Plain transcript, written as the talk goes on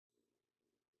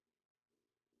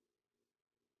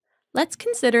Let's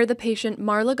consider the patient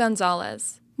Marla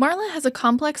Gonzalez. Marla has a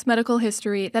complex medical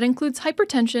history that includes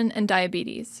hypertension and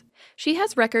diabetes. She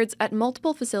has records at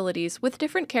multiple facilities with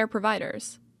different care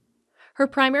providers. Her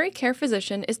primary care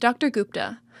physician is Dr.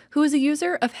 Gupta, who is a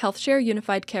user of HealthShare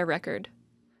Unified Care Record.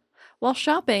 While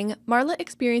shopping, Marla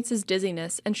experiences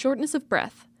dizziness and shortness of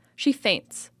breath. She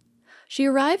faints. She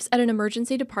arrives at an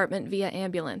emergency department via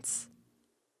ambulance.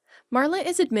 Marla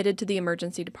is admitted to the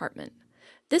emergency department.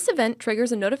 This event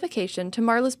triggers a notification to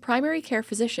Marla's primary care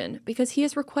physician because he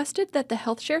has requested that the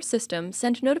HealthShare system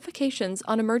send notifications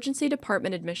on emergency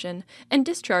department admission and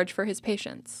discharge for his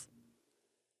patients.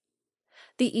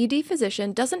 The ED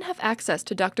physician doesn't have access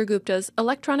to Dr. Gupta's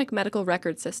electronic medical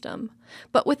record system,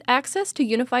 but with access to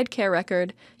Unified Care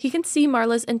Record, he can see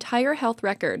Marla's entire health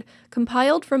record,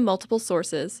 compiled from multiple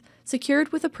sources,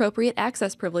 secured with appropriate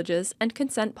access privileges and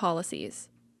consent policies.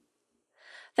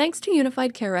 Thanks to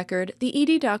Unified Care Record, the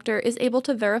ED doctor is able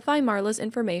to verify Marla's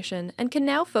information and can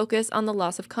now focus on the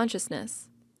loss of consciousness.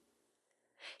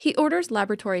 He orders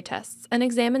laboratory tests and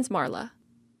examines Marla.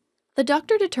 The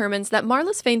doctor determines that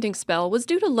Marla's fainting spell was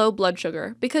due to low blood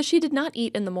sugar because she did not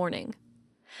eat in the morning.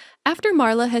 After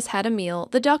Marla has had a meal,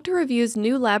 the doctor reviews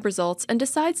new lab results and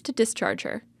decides to discharge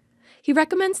her. He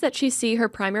recommends that she see her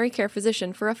primary care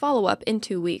physician for a follow-up in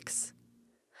 2 weeks.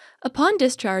 Upon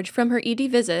discharge from her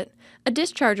ED visit, a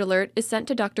discharge alert is sent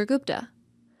to Dr. Gupta.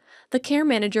 The care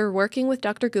manager working with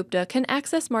Dr. Gupta can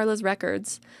access Marla's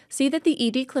records, see that the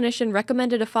ED clinician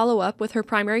recommended a follow-up with her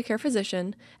primary care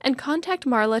physician, and contact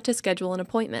Marla to schedule an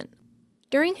appointment.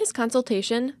 During his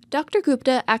consultation, Dr.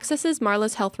 Gupta accesses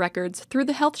Marla's health records through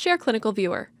the HealthShare Clinical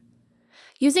Viewer.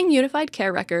 Using Unified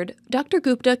Care Record, Dr.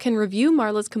 Gupta can review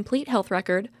Marla's complete health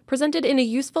record, presented in a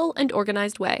useful and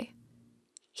organized way.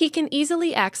 He can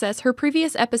easily access her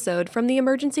previous episode from the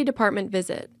emergency department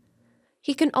visit.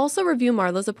 He can also review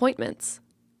Marla's appointments.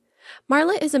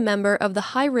 Marla is a member of the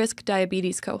high-risk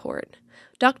diabetes cohort.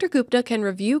 Dr. Gupta can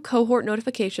review cohort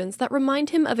notifications that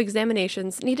remind him of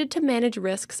examinations needed to manage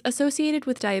risks associated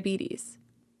with diabetes.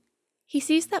 He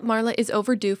sees that Marla is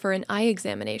overdue for an eye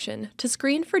examination to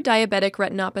screen for diabetic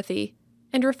retinopathy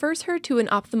and refers her to an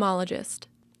ophthalmologist.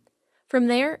 From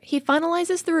there, he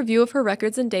finalizes the review of her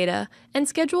records and data and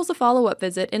schedules a follow-up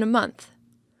visit in a month.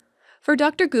 For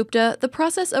Dr. Gupta, the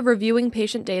process of reviewing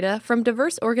patient data from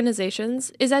diverse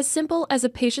organizations is as simple as a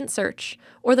patient search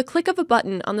or the click of a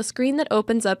button on the screen that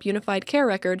opens up Unified Care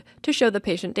Record to show the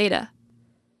patient data.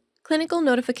 Clinical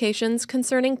notifications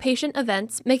concerning patient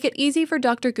events make it easy for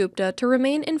Dr. Gupta to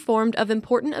remain informed of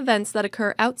important events that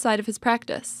occur outside of his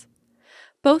practice.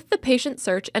 Both the patient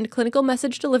search and clinical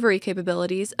message delivery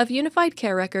capabilities of Unified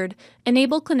Care Record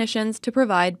enable clinicians to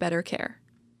provide better care.